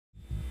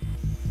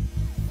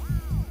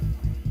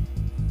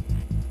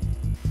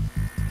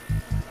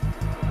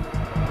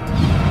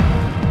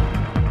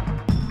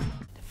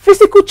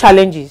Physical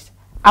challenges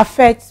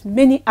affect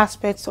many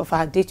aspects of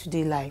our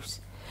day-to-day lives.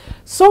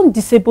 Some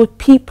disabled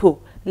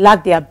people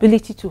lack the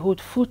ability to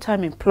hold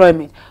full-time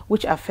employment,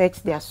 which affects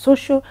their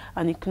social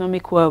and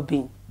economic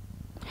well-being.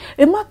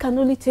 A man can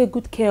only take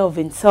good care of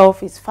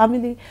himself, his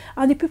family,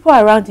 and the people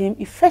around him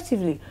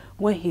effectively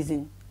when he's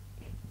in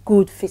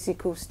good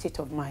physical state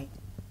of mind.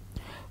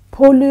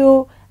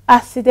 Polio,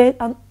 accident,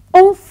 and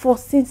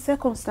unforeseen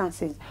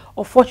circumstances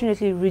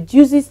unfortunately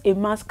reduces a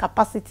man's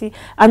capacity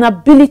and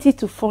ability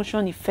to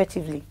function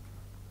effectively.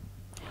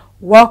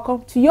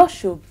 Welcome to your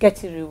show,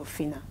 Getting Real with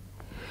Fina.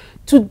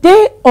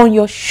 Today on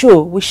your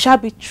show, we shall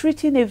be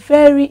treating a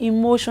very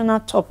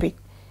emotional topic,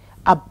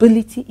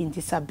 ability in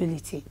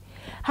disability,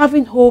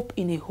 having hope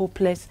in a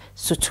hopeless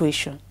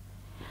situation.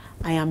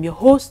 I am your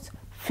host,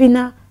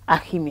 Fina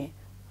Ahime,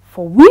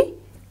 for we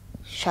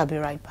shall be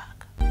right back.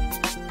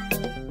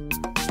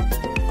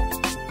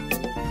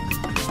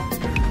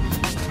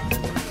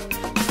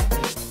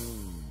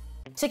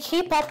 To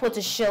keep up with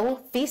the show,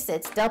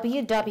 visit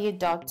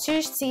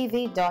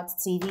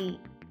www.touretv.tv.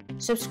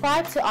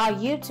 Subscribe to our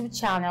YouTube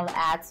channel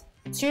at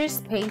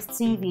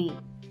TourSpace.tv.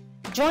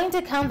 Join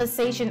the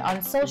conversation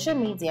on social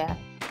media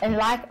and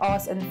like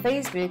us on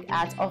Facebook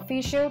at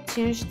Official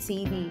Touche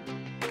TV.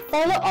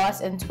 Follow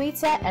us on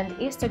Twitter and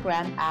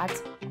Instagram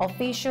at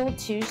Official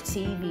Touche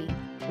TV.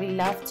 We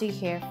love to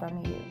hear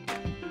from you.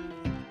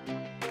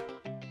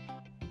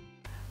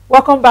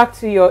 Welcome back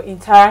to your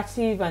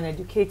interactive and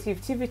educative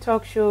TV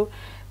talk show,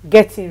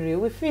 Getting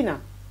Real with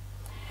Fina.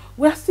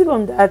 We are still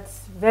on that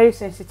very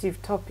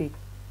sensitive topic,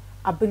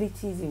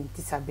 abilities in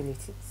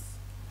disabilities.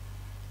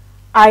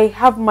 I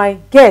have my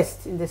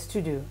guest in the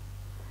studio,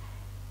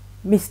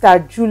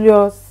 Mr.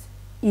 Julius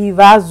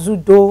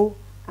Ivazudo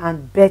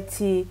and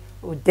Betty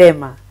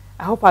Odema.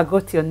 I hope I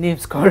got your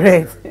names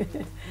correct.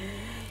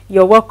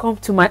 You're welcome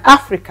to my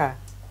Africa,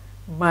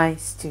 my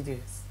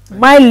studios,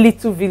 my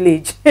little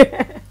village.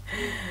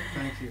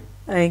 Thank you.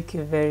 Thank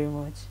you very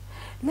much.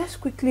 Let's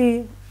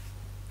quickly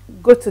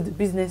go to the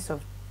business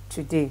of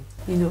today.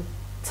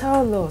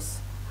 Tell us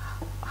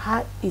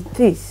how it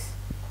is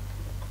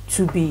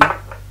to be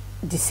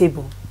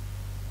disabled.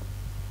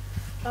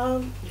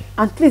 And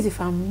please,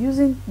 if I'm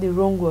using the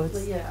wrong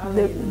words. Yeah,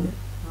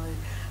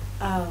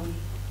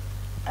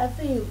 I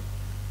think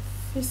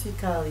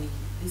physically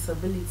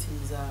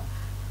disabilities are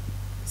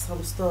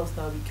some stuff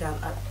that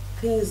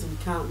things we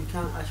can't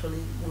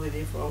actually move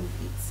away from.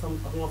 Some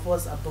of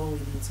us are born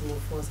with it, some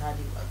of us had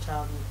it in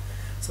childhood,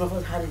 some of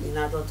us had it in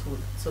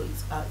adulthood. So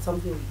it's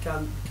something we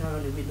can't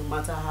run away, no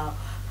matter how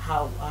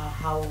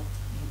you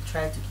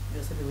try to keep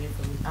yourself away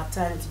from it. At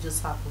times it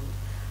just happens.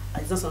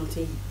 It's not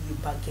something you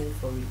bargain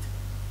for it.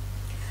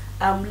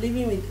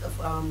 Living with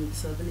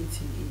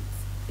disability,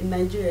 in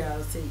Nigeria, I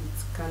would say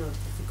it's kind of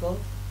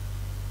difficult,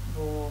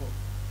 but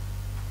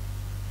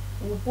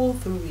we'll pull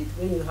through it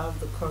when you have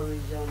the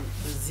courage and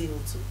the zeal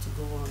to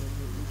go on.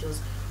 You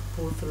just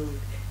pull through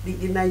it.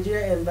 The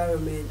Nigeria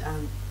environment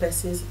and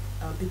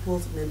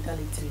people's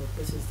mentality of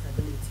persons with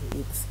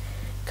disability, it's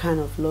kind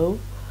of low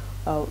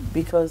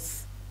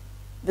because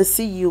they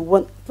see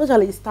you.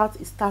 Especially it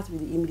starts with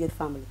the immediate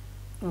family.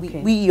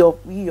 Okay. We your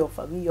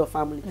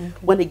family. Okay.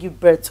 When they give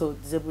birth to a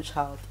disabled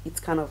child, it's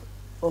kind of,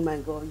 oh my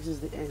God, this is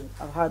the end.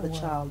 I've had a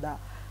child that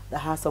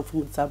has some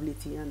form of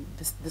disability, and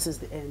this is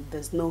the end.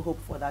 There's no hope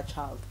for that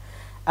child.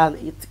 And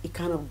it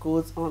kind of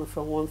goes on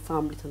from one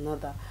family to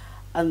another.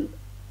 And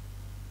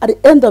at the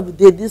end of the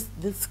day, these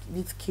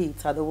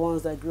kids are the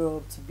ones that grow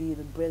up to be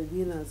the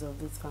breadwinners of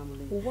this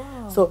family.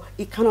 Wow. So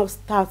it kind of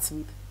starts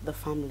with the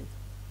family.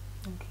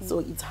 Okay. So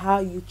it's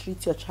how you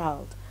treat your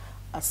child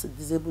as a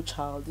disabled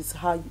child. It's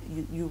how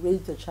you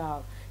raise the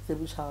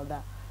disabled child,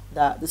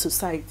 that the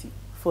society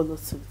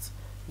follows suit.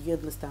 You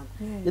understand?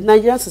 Yeah. The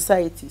Nigerian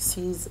society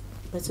sees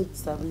persons with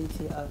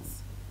disability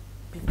as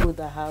people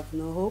that have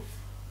no hope.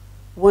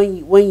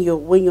 When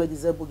you're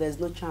disabled, there's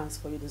no chance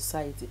for you in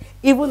society.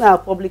 Even our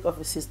public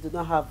offices do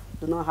not have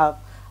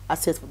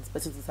access for this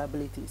person's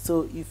disability.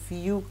 So if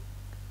you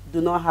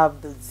do not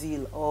have the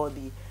zeal or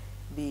the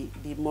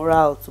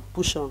morale to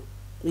push on,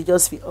 you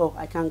just feel, oh,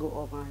 I can't go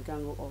up and I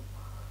can't go up.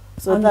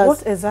 So and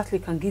what exactly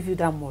can give you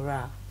that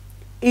morale?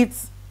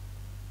 It's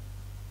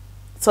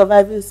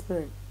surviving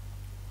spirit.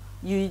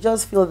 You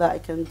just feel that I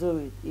can do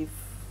it. If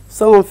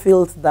someone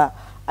feels that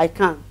I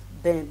can't,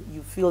 then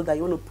you feel that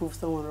you want to prove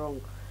someone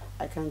wrong.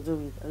 I can do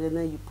it, and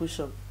then you push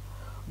on.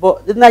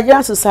 But the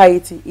Nigerian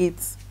society, you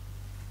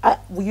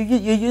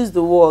use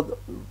the word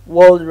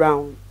world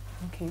round.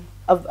 Okay.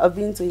 I've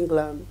been to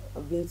England,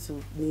 I've been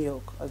to New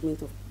York, I've been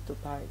to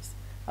Paris.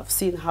 I've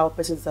seen how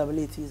persons with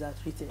disabilities are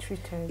treated.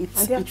 And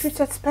they are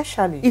treated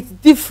specially. It's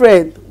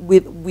different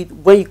with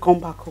when you come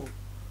back home.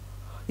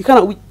 You kind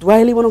of, do I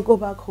really want to go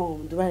back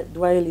home? Do I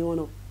really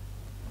want to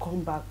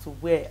come back to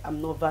where I'm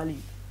not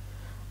valued?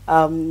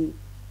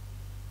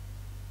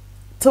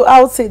 So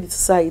I would say the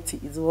society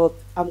is what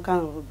I'm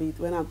kind of a bit,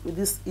 with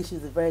this issue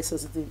is a very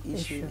sensitive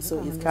issue,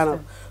 so it's kind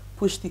of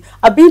pushed it.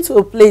 I've been to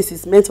a place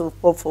it's meant for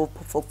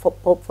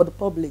the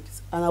public,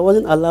 and I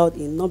wasn't allowed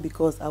in, not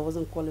because I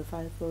wasn't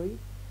qualified for it,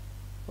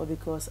 but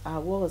because I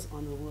was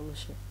on a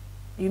wheelchair.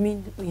 You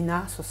mean in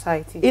our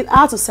society? In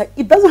our society,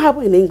 it doesn't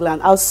happen in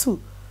England. I'll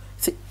sue.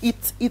 See,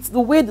 it's the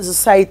way the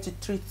society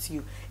treats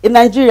you. In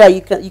Nigeria,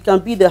 you can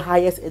be the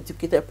highest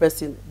educated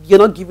person. You're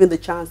not given the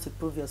chance to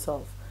prove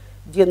yourself.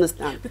 Do you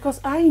understand? Because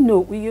I know,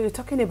 when you're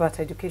talking about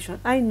education,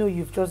 I know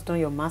you've just done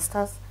your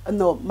master's.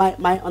 No,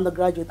 my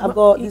undergraduate. I've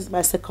got this is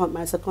my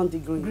second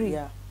degree.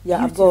 Yeah.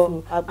 Yeah,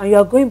 beautiful. And you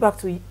are going back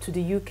to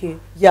the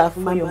UK. Yeah, for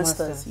my your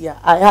master's. Yeah,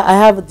 I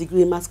have a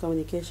degree in mass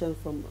communication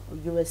from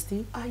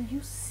UST. Are you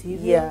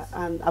serious? Yeah,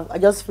 and I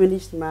just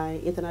finished my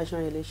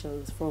international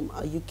relations from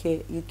a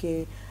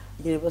UK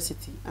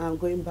university, and I'm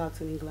going back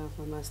to England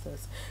for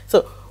master's.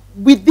 So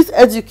with this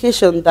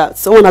education that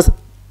someone has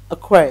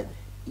acquired,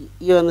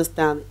 you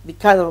understand, the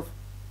kind of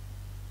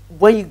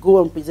when you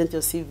go and present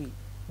your CV,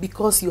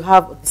 because you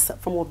have a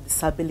form of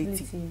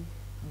disability,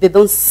 they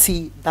don't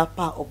see that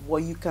part of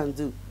what you can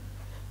do.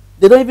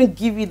 They don't even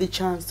give you the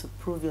chance to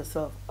prove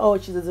yourself. Oh,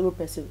 she's a disabled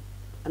person,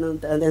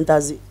 and then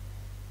that's it.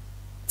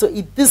 So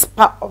this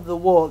part of the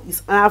world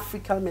is an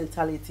African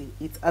mentality.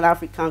 It's an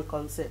African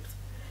concept.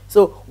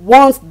 So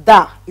once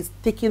that is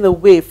taken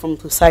away from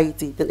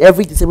society, then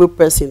every disabled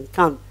person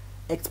can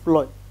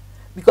exploit.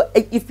 Because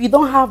if you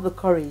don't have the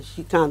courage,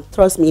 you can't.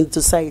 Trust me, in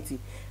society,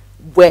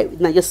 where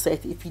not just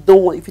society, if you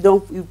don't want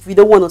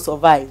to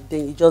survive,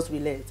 then you just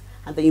relent,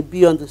 and then you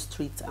be on the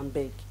streets and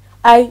beg.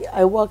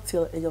 I worked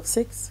till age of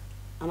 6,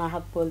 and I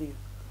had polio.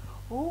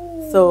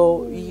 Oh.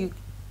 So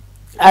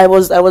I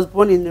was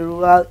born in the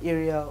rural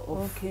area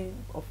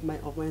of my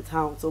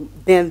town. So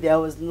then there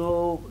was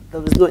no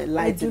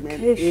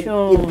enlightenment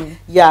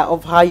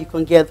of how you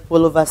can get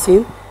polio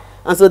vaccine,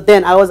 and so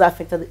then I was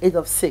affected at the age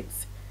of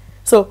 6.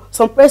 So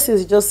some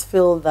persons just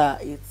feel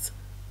that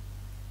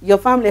your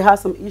family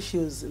has some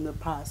issues in the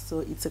past,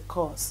 so it's a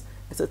curse,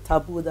 it's a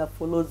taboo that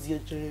follows your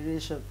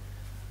generation.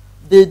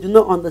 They do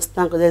not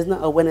understand because there's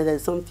not awareness.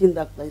 There's something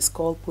that is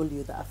called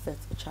polio that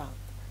affects a child.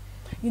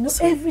 You know,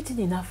 so everything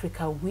in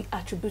Africa we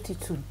attribute it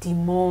to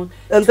demon,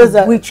 and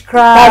to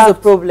witchcraft. That's a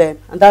problem,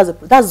 and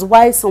that's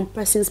why some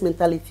person's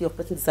mentality of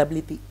person with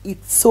disability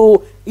it's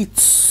so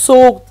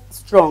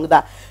strong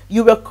that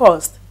you were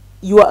cursed.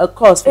 You are a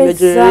cause from your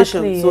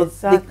generation, so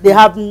they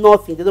have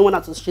nothing. They don't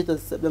want to associate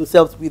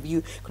themselves with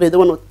you because they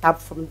don't want to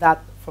tap from that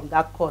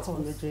cause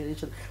from your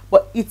generation.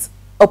 But it's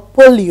a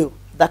polio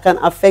that can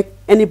affect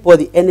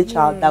anybody, any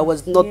child that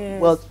was not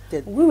well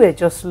treated. We were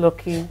just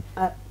lucky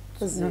not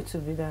to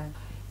be that.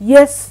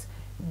 Yes,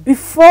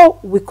 before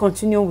we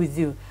continue with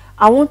you,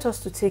 I want us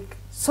to take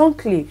some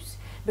clips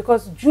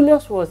because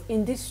Julius was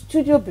in this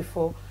studio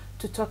before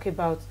to talk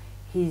about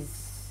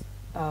his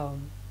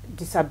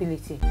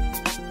disability.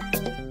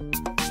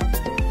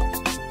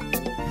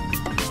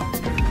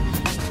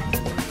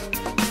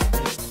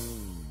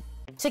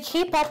 To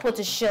keep up with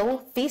the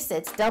show,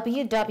 visit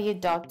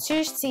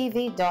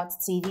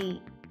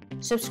www.touretv.tv.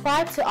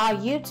 Subscribe to our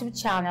YouTube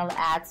channel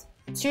at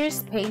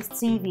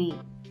tourspace.tv.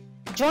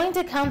 Join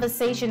the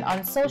conversation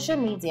on social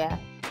media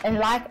and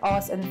like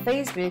us on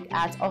Facebook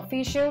at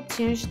Official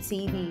Touche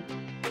TV.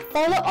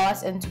 Follow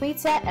us on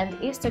Twitter and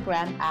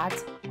Instagram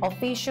at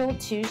Official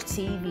Touche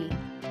TV.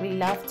 We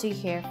love to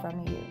hear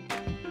from you.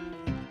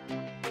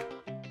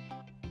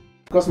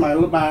 Because my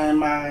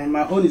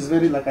own is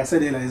very, like I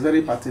said earlier, it's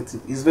very pathetic.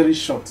 It's very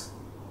short.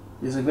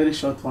 It's a very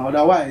short one.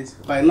 Otherwise,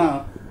 by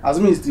now, as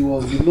means it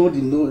was below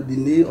the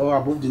knee or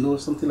above the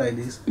nose, something like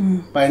this.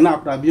 By now, I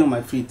could be on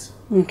my feet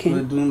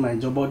doing my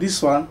job. But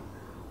this one,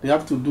 they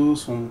have to do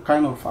some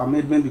kind of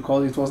amendment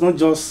because it was not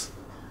just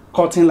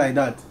cutting like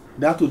that.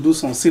 They have to do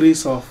some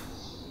series of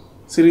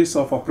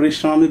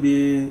operation,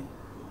 maybe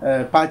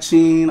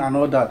patching and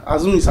all that.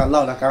 As soon as it's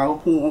allowed, I can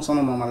open some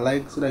of my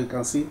legs so that you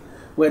can see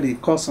where they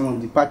cut some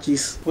of the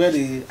patches, where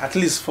they, at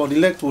least for the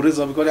leg to raise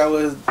up,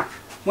 because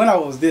when I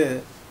was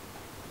there,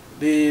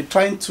 they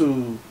trying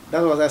to,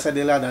 that's what I said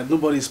earlier, that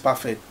nobody is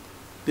perfect.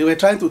 They were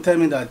trying to tell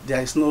me that there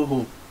is no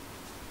hope.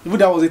 Even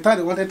there was a time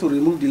they wanted to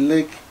remove the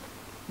leg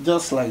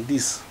just like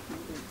this,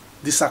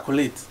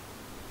 decirculate.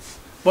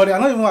 But they are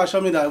not even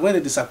assuring me that when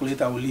they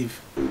decirculate, I will leave.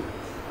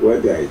 What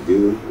I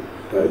do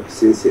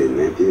since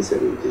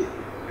 1970,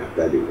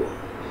 after the war,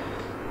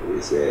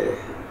 is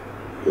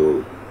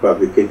to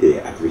fabricate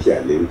the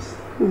artificial limbs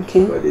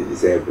for the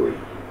disabled.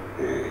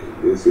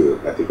 Those who,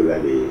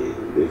 particularly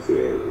those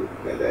who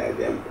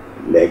their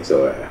legs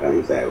or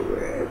hands are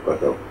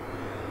cut off,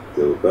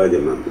 so we call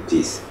them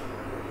amputees.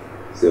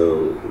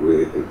 So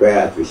we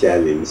prepare artificial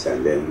limbs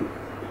and then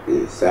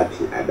start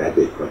at that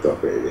cut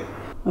off area.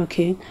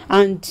 Okay,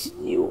 and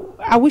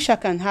I wish I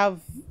can have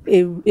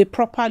a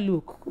proper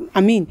look.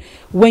 I mean,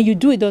 when you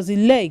do it, does the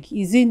leg,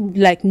 is it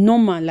like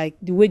normal, like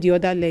the way the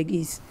other leg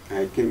is?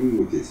 I came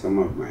with some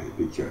of my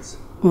pictures.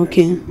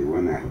 Okay. The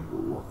one I have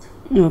worked.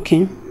 Okay.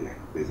 Yeah,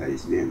 there's a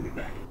in the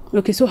back.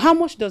 Okay, so how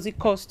much does it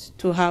cost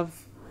to have,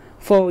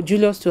 for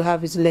Julius to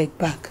have his leg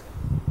back?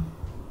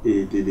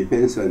 It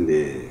depends on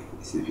the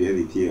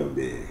severity of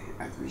the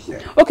artificial.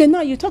 Okay,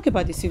 now you talk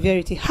about the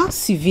severity. How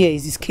severe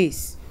is this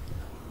case?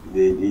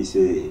 This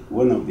is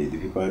one of the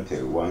difficult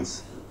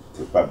ones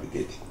to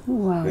fabricate.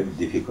 Wow. Very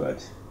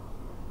difficult.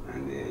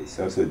 and it's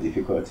also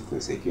difficult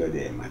to secure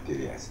the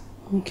materials.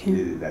 Okay.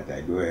 That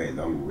I go a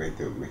long way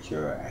to make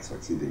sure I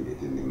succeed in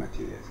getting the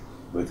materials,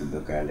 both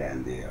local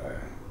and the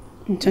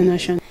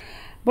international.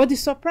 But the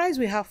surprise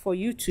we have for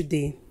you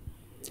today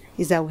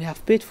is that we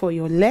have paid for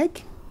your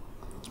leg.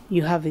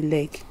 You have a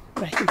leg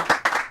right now.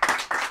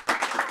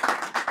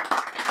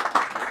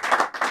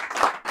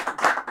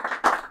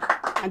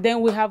 And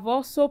then we have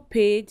also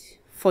paid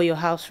for your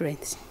house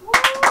rent.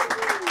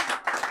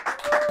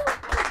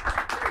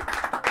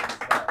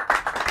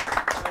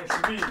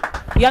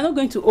 You are not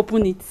going to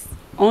open it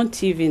on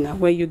TV now.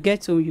 When you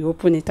get home, you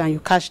open it and you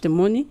cash the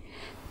money,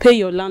 pay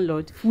your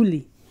landlord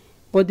fully.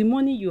 But the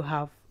money you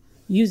have,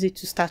 use it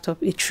to start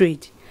up a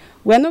trade.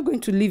 We are not going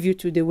to leave you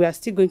today. We are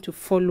still going to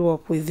follow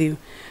up with you.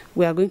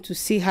 We are going to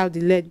see how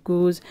the lead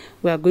goes.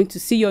 We are going to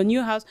see your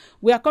new house.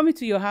 We are coming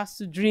to your house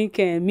to drink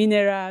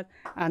minerals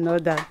and all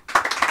that.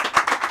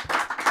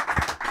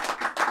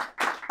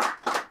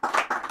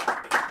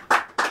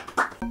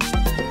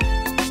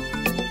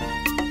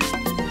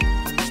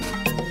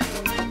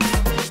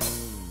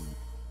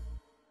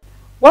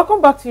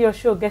 Welcome back to your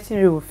show, Getting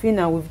Real with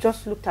Fina. We've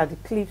just looked at the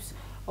clips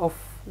of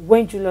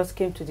when Julius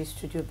came to the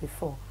studio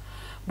before.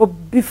 But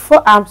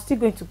before, I'm still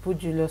going to put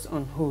Julius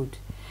on hold.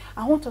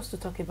 I want us to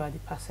talk about the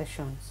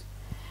perceptions.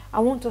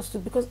 I want us to,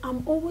 because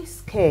I'm always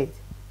scared.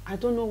 I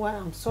don't know why,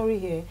 I'm sorry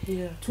here,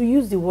 to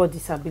use the word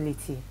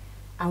disability.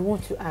 I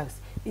want to ask,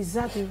 is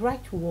that the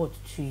right word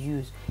to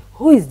use?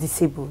 Who is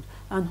disabled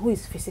and who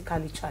is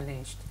physically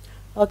challenged?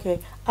 Okay,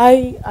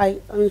 I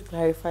let me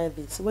clarify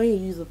this. When you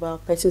use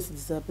about persons with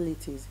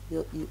disabilities,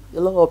 a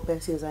lot of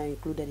persons are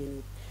included in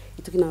it.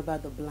 You're talking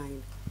about the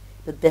blind,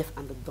 the deaf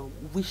and the dumb,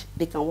 which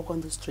they can walk on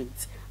the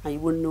streets and you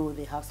will know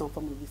they have some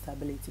form of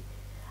disability.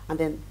 And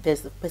then there's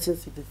the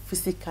persons with the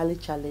physically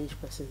challenged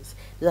persons.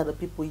 These are the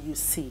people you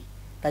see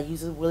that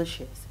uses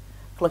wheelchairs.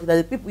 That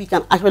the people you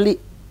can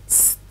actually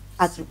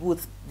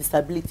attribute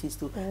disabilities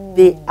to.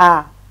 They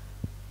are.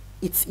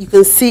 You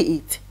can see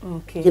it.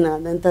 Okay. You know,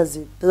 and then that's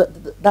it.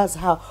 That's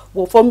how.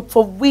 Well,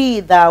 for we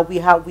that we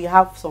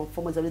have some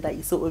form of disability that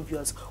is so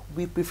obvious.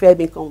 We prefer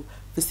being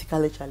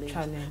physically challenged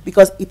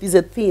because it is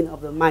a thing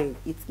of the mind.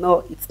 It's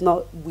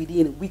not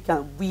within.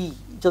 We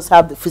just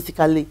have the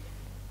physical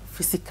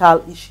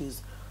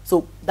issues.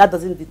 So that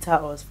doesn't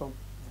deter us from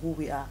who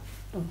we are.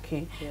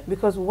 Okay. Yeah.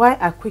 Because why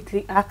I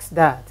quickly ask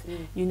that,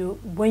 you know,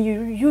 when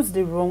you use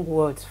the wrong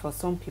words for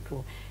some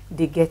people,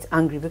 they get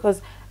angry.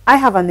 Because I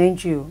have an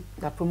NGO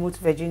that promotes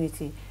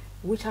virginity,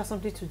 which has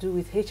something to do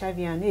with HIV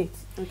and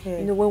AIDS. Okay.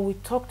 You know, when we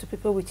talk to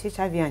people with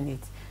HIV and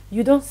AIDS,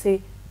 you don't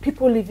say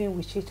people living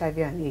with HIV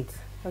and AIDS.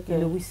 Okay. You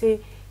know, we say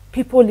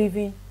people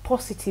living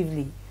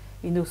positively,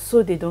 you know,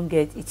 so they don't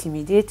get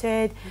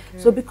intimidated. Okay.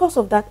 So because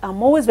of that,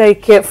 I'm always very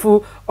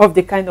careful of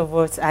the kind of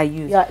words I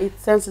use. Yeah,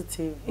 it's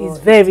sensitive. It's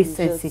very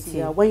sensitive. Just,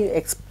 yeah, when you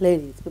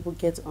explain it, people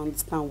get to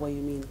understand what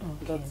you mean.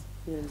 Okay.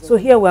 So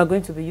here we are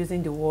going to be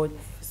using the word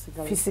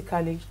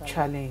physically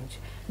challenged.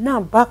 Now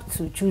back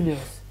to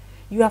Julius.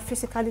 You are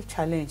physically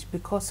challenged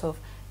because of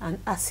an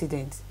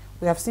accident.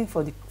 We have seen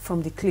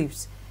from the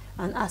clips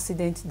an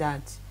accident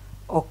that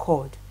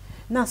occurred.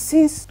 Now,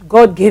 since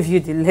God gave you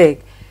the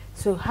leg,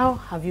 so how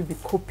have you been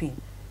coping,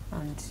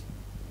 and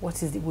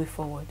what is the way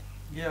forward?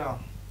 Yeah,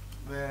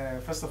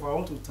 first of all, I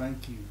want to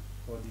thank you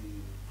for the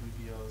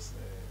previous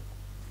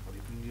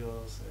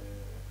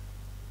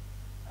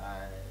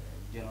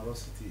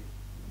generosity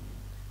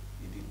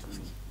you did to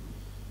me.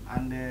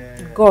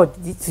 And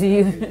God did to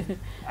you.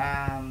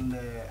 And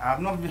I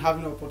have not been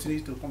having the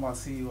opportunity to come and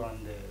see you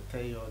and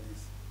tell you all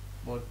this.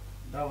 But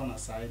that one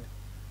aside,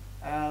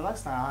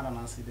 last time I had an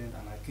accident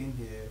and I came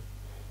here,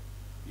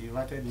 you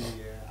invited me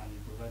here and you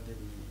provided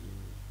me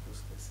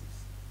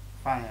prosthesis.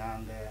 Fine,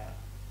 and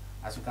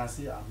as you can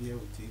see, I'm here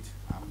with it.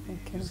 I'm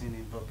using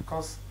it, but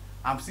because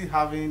I'm still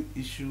having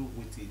issue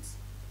with it.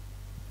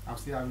 I'm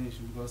still having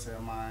issue because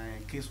my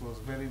case was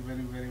very.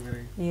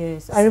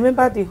 Yes, I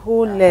remember the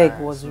whole leg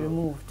was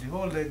removed. The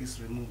whole leg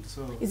is removed.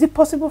 So is it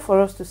possible for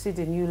us to see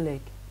the new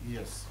leg?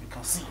 Yes, you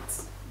can see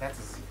it. That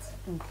is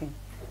it. Okay.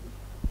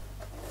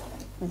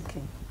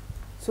 Okay.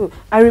 So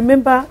I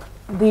remember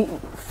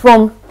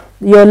from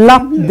your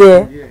lap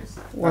there. Yes.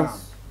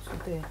 Was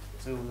there.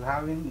 So we're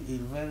having a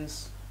very.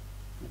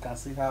 You can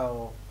see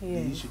how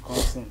the issue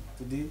comes in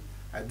today.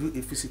 I do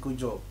a physical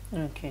job.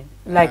 Okay.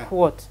 Like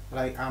what?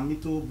 Like I'm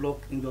into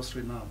block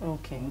industry now.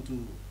 Okay.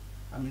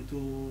 I'm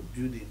into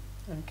building.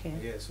 Okay.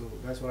 Yeah, so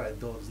that's what I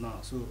do now.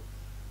 So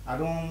I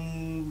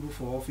don't look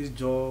for office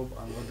job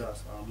and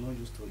others. I'm not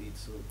used to it.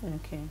 So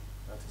okay.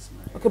 That is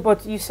my. Okay,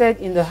 but you said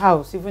in the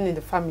house, even in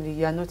the family,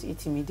 you are not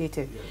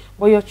intimidated. Yeah.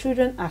 But your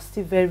children are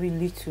still very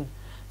little.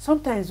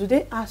 Sometimes do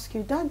they ask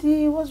you,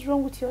 Daddy, what's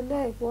wrong with your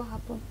leg? What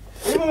happened?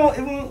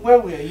 Even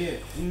when we are here,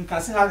 you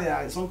can see how they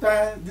are.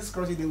 Sometimes this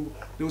crossing,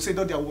 they will say,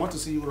 Daddy, I want to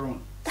see you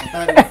run.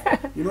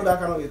 Sometimes, you know that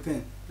kind of a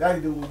thing. Daddy,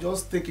 they will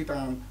just take it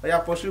and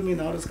pursue me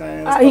and all this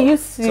kind of stuff. Are you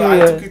serious? So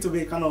I took it to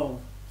be kind of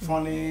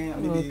funny.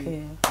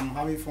 Maybe I'm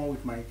having fun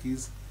with my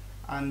kids.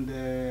 And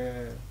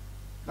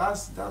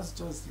That's just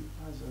it.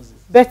 That's just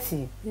it.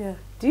 Betty, Yeah.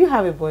 do you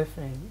have a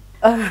boyfriend?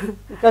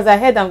 Because I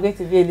heard I'm going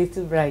to be a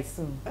little bride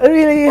soon.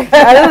 Really?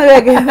 I don't know where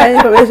I get that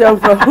information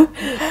from.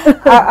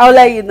 I'll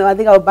let you know. I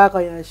think I'll back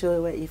on your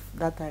show if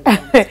that time comes.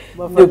 But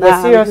for No, but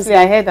now, seriously,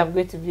 I heard I'm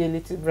going to be a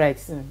little bride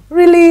soon.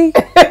 really?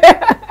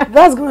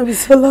 That's going to be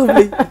so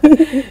lovely.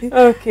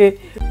 Okay.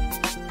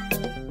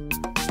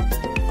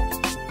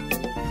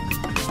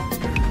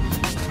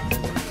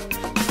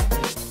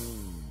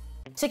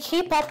 To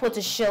keep up with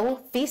the show,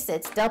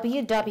 visit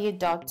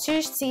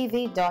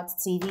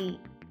www.toursTV.tv.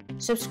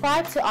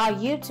 Subscribe to our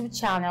YouTube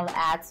channel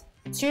at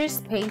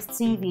Tourspace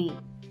TV.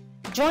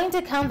 Join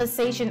the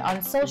conversation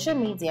on social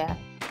media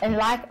and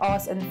like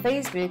us on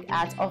Facebook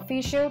at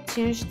Official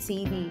Toush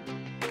TV.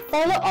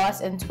 Follow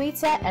us on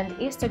Twitter and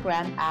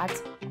Instagram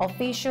at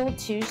Official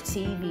Toush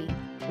TV.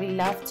 We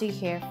love to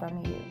hear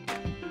from you.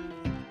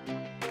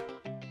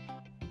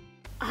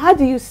 How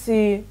do you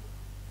see,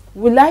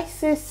 will I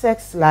say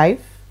sex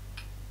life,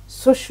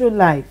 social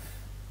life?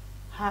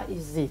 How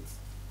is it?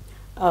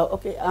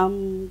 Okay.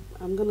 I'm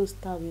gonna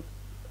start with.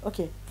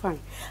 Okay, fine.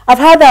 I've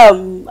had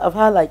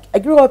like I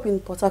grew up in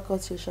Port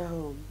Harcourt social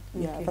home.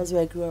 Yeah, Okay. that's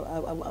where I grew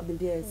up. I've been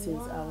there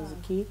since I was a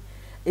kid.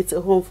 It's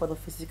a home for the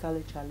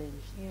physically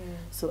challenged. Yeah.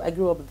 So I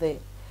grew up there.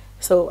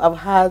 So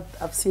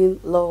I've seen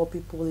a lot of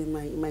people in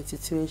my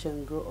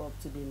situation grow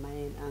up to be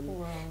mine, and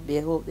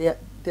Wow.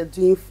 they're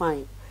doing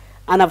fine.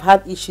 And I've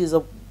had issues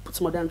of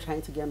some of them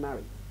trying to get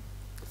married.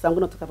 So I'm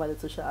going to talk about the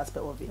social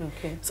aspect of it.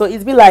 Okay. So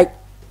it's been like,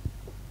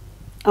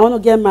 I want to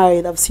get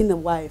married. I've seen a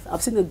wife.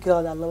 I've seen a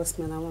girl that loves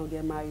me and I want to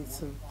get married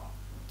to.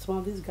 Some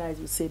of these guys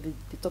will say they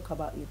talk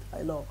about it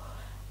a lot.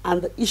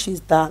 And the issue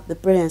is that the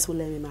parents will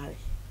let me marry.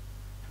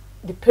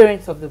 The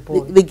parents of the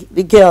boy.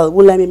 The girl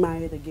will let me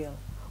marry the girl.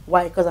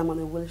 Why? Because I'm on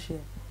a wheelchair.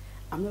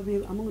 I'm not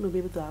going to be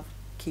able to have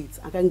kids.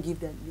 I can't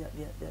give their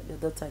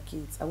daughter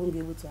kids. I won't be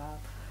able to have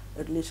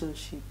a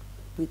relationship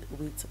with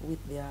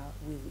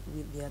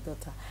their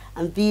daughter.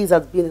 And this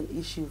has been an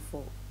issue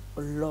for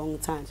a long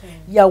time.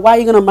 Yeah, why are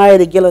you going to marry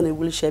the girl on a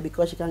wheelchair?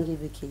 Because she can't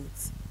give you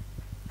kids.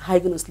 How are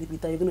you going to sleep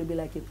with her? You're going to be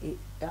like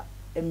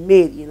a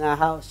maid in her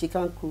house. She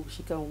can't cook,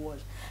 she can't wash.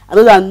 And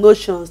those are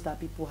notions that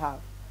people have.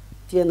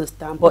 Do you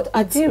understand? But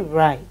are they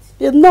right?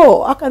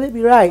 No, how can they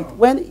be right?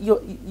 When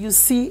you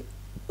see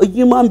a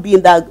human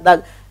being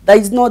that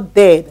is not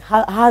dead,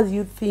 how do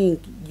you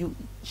think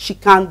she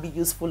can't be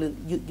useful?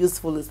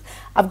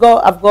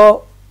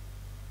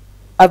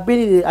 I've been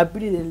in a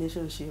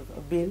relationship.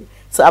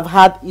 I've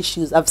had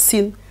issues. I've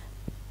seen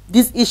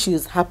these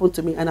issues happen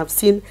to me, and I've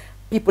seen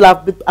people.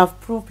 I've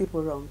proved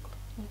people wrong.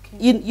 Okay.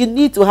 You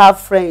need to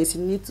have friends.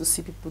 You need to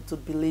see people to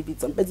believe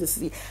it. Some people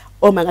say,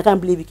 "Oh man, I can't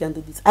believe you can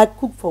do this." I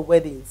cook for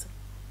weddings.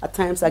 At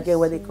times, I get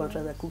wedding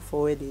contracts. I cook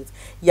for weddings.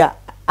 Yeah,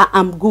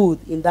 I'm good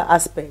in that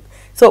aspect.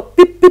 So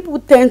people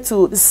tend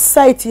to, the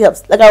society,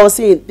 like I was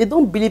saying, they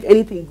don't believe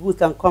anything good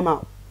can come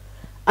out.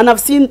 And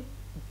I've seen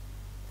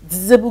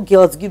disabled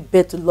girls give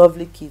birth to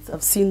lovely kids.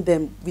 I've seen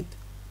them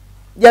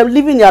they're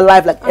living their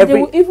life like and they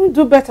will even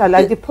do better,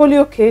 like the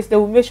polio case. They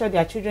will make sure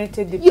their children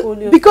take the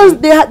polio because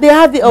case. they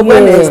have the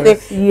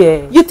awareness.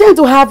 Yes. You tend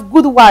to have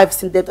good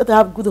wives in them, to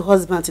have good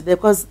husbands in them,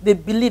 because they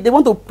believe, they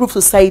want to prove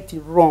society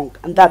wrong,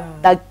 and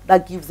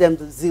that gives them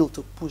the zeal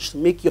to push, to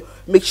make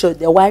sure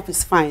their wife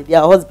is fine,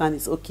 their husband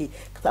is okay.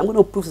 Because I'm going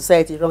to prove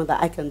society wrong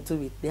that I can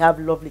do it. They have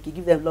lovely kids,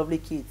 give them lovely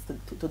kids to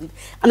do it.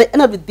 And at the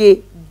end of the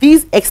day,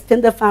 these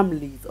extended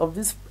families of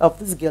this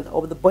girl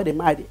or the boy they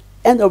married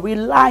end up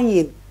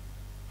relying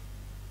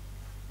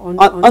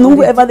on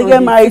whoever they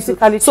get married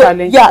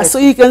to. So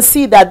you can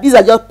see that these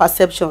are just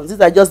perceptions.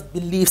 These are just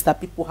beliefs that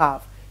people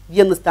have.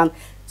 You understand?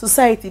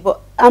 Society, but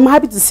I'm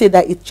happy to say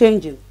that it's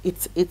changing.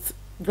 It's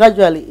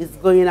gradually it's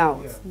going out.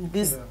 Yeah.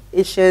 These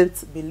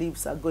ancient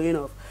beliefs are going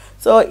off.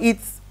 So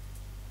it's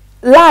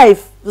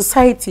life,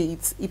 society.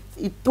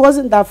 It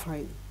wasn't that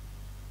fine.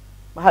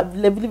 I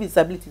believe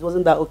disability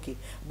wasn't that okay,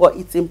 but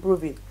it's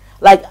improving.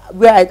 Like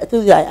where I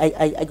told you,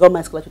 I got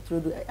my scholarship through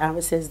the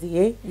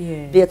RSSDA.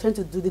 Yeah. They are trying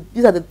to do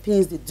these are the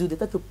things they do. They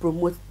try to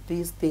promote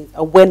these things,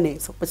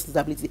 awareness of persons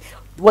with disability,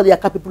 what they are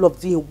capable of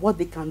doing, what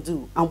they can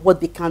do, and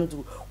what they can't do.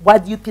 Why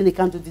do you think they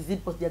can't do this?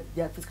 Because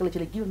they are physically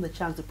challenged. Give them the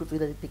chance to prove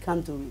that they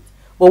can't do it.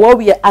 But what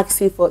we are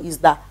asking for is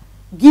that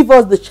give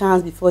us the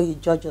chance before you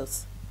judge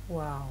us.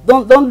 Wow.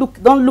 Don't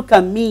look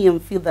at me and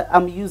feel that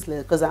I'm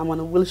useless because I'm on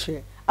a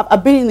wheelchair.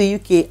 I've been in the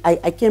UK.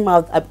 I came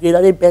out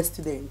upgraded best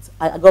student.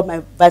 I got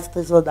my vice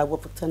president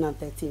award for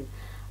 2013.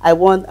 I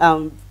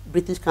won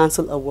British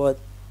Council Award.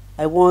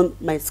 I won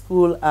my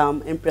school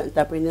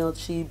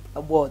entrepreneurship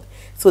award.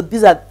 So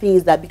these are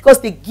things that because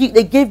they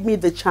gave me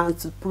the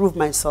chance to prove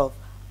myself,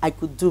 I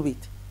could do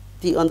it.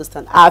 Do you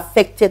understand? I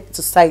affected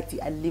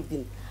society I lived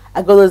in.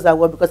 I got those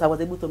awards because I was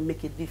able to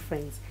make a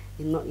difference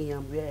in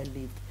Nottingham where I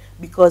lived,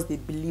 because they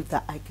believe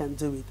that I can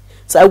do it.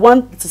 So I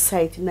want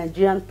society,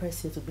 Nigerian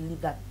person, to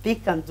believe that they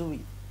can do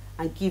it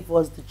and give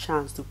us the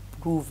chance to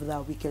prove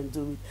that we can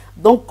do it.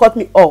 Don't cut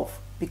me off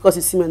because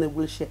you see me in a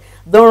wheelchair.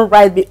 Don't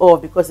write me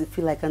off because you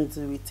feel I can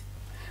do it.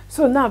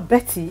 So now,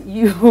 Betty,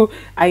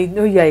 I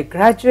know you're a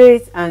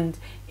graduate, and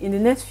in the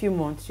next few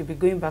months, you'll be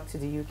going back to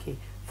the UK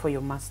for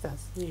your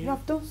master's. Yeah. You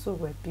have done so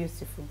well.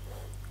 Beautiful.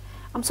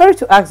 I'm sorry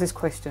to ask this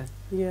question.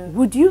 Yeah.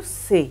 Would you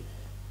say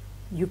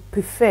you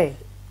prefer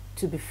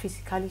to be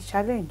physically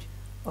challenged,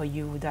 or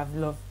you would have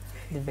loved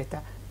the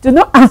better? Do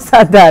not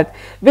answer that,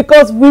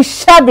 because we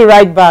shall be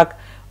right back.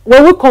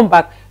 When we come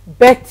back,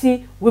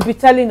 Betty will be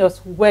telling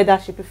us whether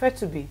she prefers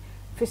to be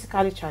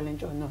physically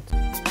challenged or not.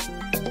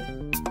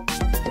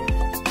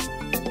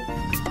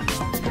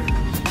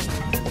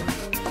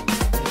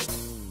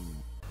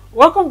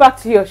 Welcome back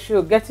to your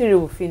show, Getting Real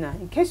with Fina.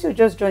 In case you're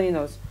just joining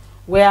us,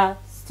 we are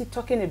still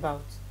talking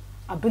about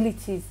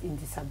abilities in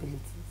disabilities.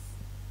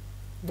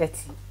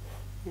 Betty,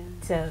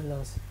 tell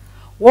us,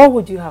 what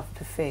would you have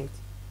preferred?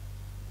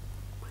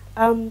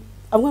 I'm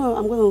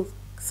gonna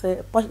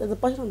say there's a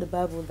portion of the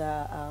Bible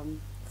that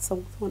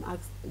someone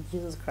asked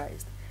Jesus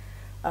Christ.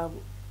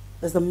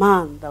 There's a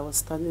man that was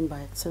standing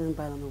by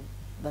on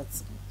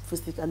that's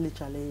physically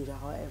challenged or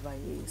however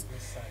he is.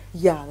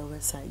 Yeah, the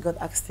west side. God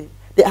asked him.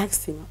 They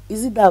asked him,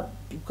 is it that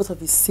because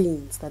of his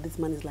sins that this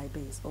man is like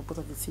this, or because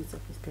of the sins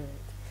of his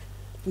parents?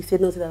 He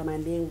said, no, so that my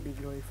name will be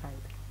glorified.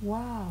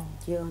 Wow.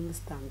 Do you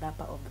understand that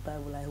part of the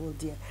Bible I hold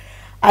dear?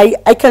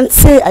 I can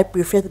say I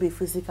prefer to be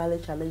physically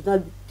challenged,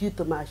 not due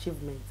to my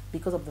achievement,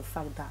 because of the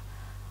fact that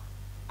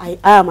I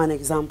am an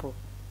example.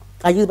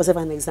 I use myself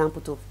as an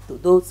example to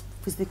those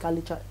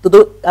physically to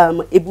those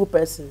able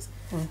persons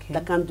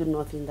that can't do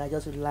nothing, that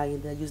just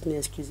relying, they're using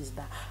excuses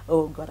that,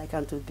 oh God, I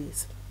can't do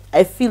this.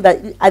 I think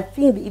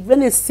if when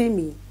they see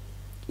me,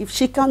 if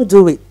she can't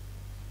do it,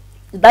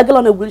 if that girl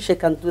on a wheelchair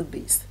can do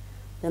this,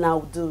 then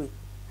I'll do it.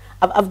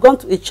 I've gone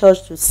to a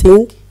church to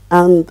sing,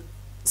 and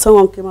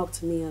someone came up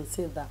to me and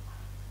said that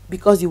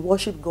because you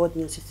worship God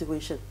in your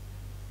situation,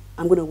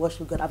 I'm going to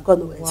worship God. I've got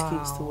no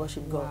excuse to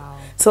worship God.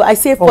 So I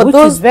say for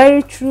those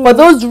very true. For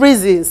those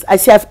reasons, I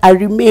say I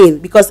remain,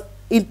 because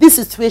in this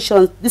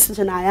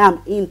situation I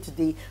am in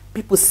today,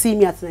 people see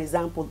me as an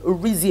example, a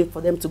reason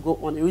for them to go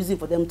on, a reason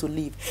for them to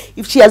live.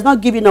 If she has not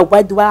given up,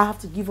 why do I have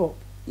to give up?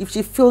 If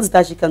she feels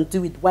that she can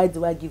do it, why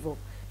do I give up?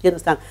 Do you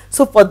understand?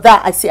 So for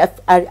that, I say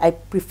I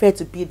prefer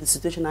to be in the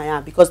situation I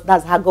am, because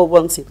that's how God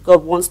wants it.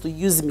 God wants to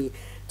use me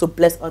to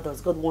bless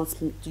others. God wants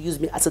me to use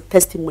me as a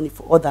testimony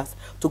for others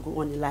to go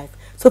on in life.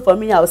 So for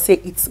me, I would say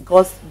it's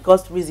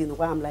God's reason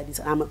why I'm like this.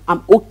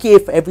 I'm okay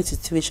for every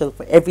situation,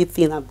 for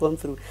everything I've gone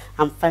through.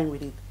 I'm fine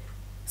with it.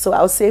 So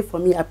I would say for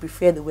me, I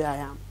prefer the way I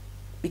am,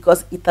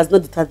 because it has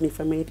not deterred me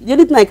from anything. The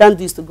only thing I can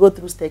do is to go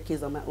through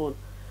staircase on my own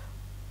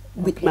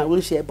with my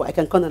wheelchair, but I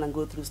can come down and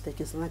go through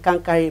staircase, and I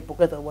can't carry a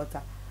bucket of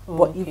water.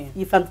 But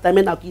if I'm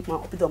determined, I'll keep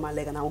my feet on my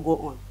leg and I'll go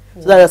on.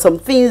 So there are some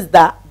things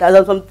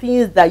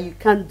that you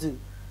can't do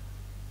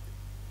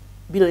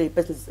being a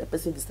person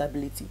with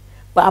disability.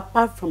 But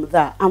apart from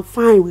that, I'm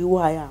fine with who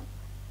I am.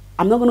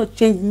 I'm not going to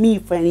change me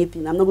for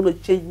anything. I'm not going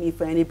to change me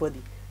for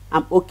anybody.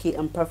 I'm okay.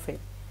 I'm perfect.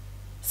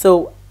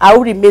 So I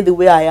will remain the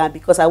way I am,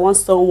 because I want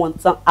someone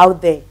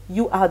out there,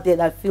 you out there,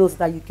 that feels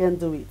that you can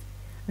do it.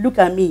 Look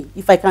at me.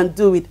 If I can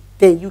do it,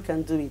 then you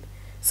can do it.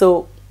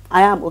 So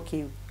I am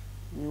okay with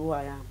who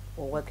I am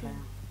or what I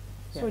am.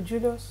 Yeah. So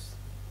Julius,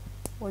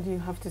 what do you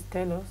have to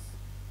tell us?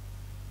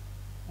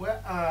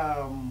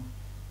 Well,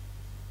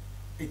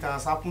 it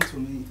has happened to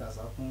me. It has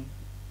happened.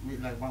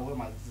 Like what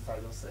my sister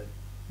just said.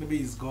 Maybe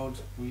it's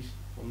God's wish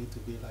for me to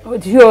be like. Or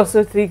do you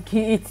also think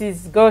it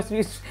is God's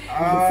wish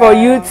for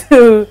you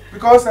to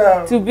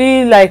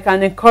be like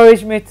an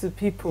encouragement to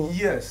people?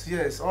 Yes.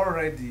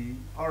 Already,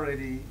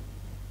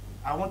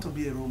 I want to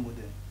be a role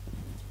model,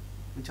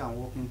 which I'm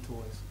working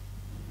towards.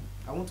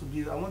 I want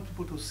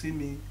people to see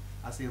me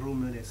as a role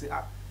model and say,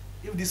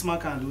 if this man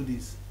can do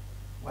this,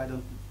 why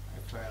don't I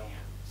try?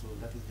 So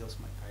that is just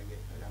my target,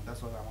 and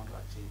that's what I want to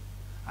achieve,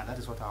 and that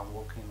is what I'm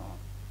working on.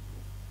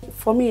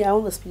 For me, I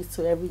want to speak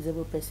to every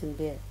disabled person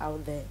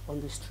out there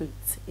on the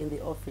streets, in the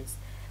office,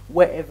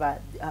 wherever,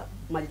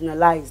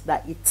 marginalized,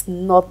 that it's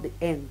not the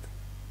end.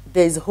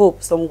 There is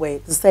hope somewhere.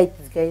 The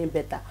society is getting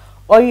better.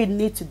 All you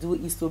need to do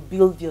is to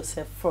build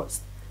yourself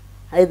first,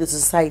 and let the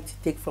society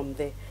take from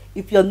there.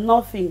 If you're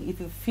nothing, if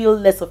you feel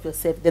less of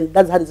yourself, then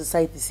that's how the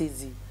society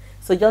sees you.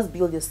 So just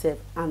build yourself,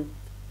 and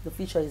the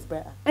future is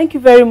better. Thank you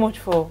very much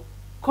for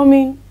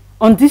coming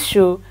on this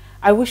show.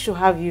 I wish to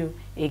have you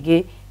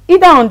again,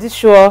 either on this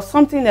show or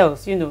something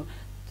else,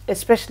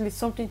 especially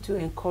something to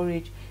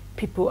encourage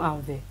people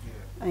out there. Yeah.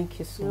 Thank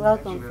you so much. You're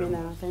welcome,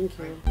 Fina. Thank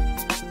you.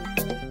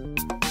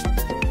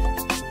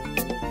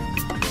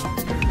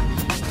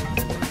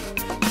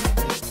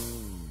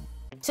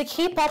 To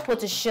keep up with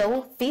the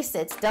show,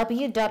 visit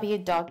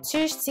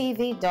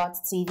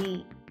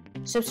www.touretv.tv.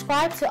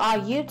 Subscribe to our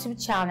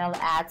YouTube channel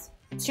at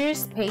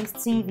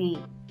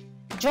ToureSpace.tv.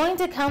 Join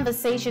the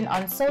conversation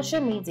on social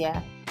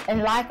media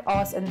and like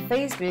us on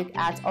Facebook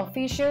at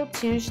Official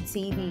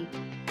ToureTV.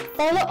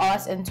 Follow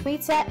us on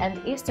Twitter and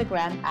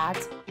Instagram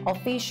at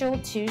Official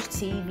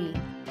ToureTV.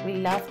 We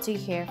love to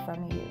hear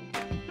from you.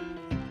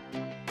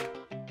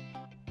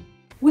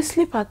 We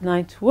sleep at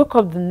night, wake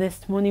up the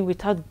next morning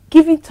without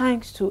giving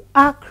thanks to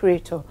our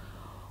Creator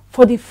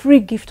for the free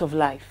gift of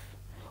life.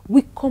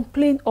 We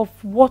complain of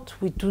what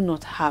we do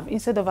not have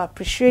instead of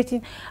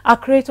appreciating our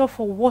Creator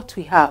for what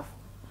we have.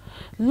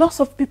 Lots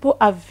of people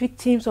are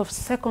victims of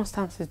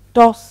circumstances,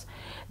 thus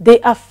they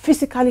are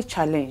physically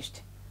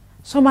challenged.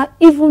 Some are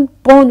even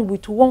born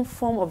with one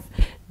form of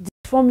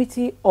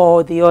deformity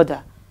or the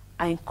other.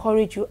 I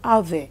encourage you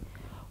out there,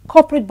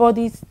 corporate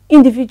bodies,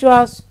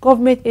 individuals,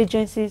 government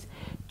agencies,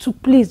 to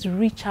please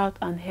reach out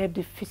and help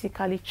the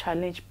physically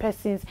challenged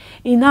persons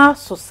in our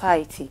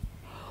society.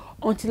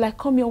 Until I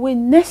come your way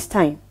next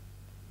time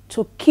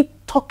to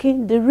keep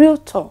talking the real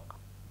talk,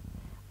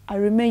 I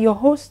remain your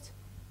host,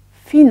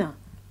 Fina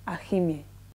Ahimie.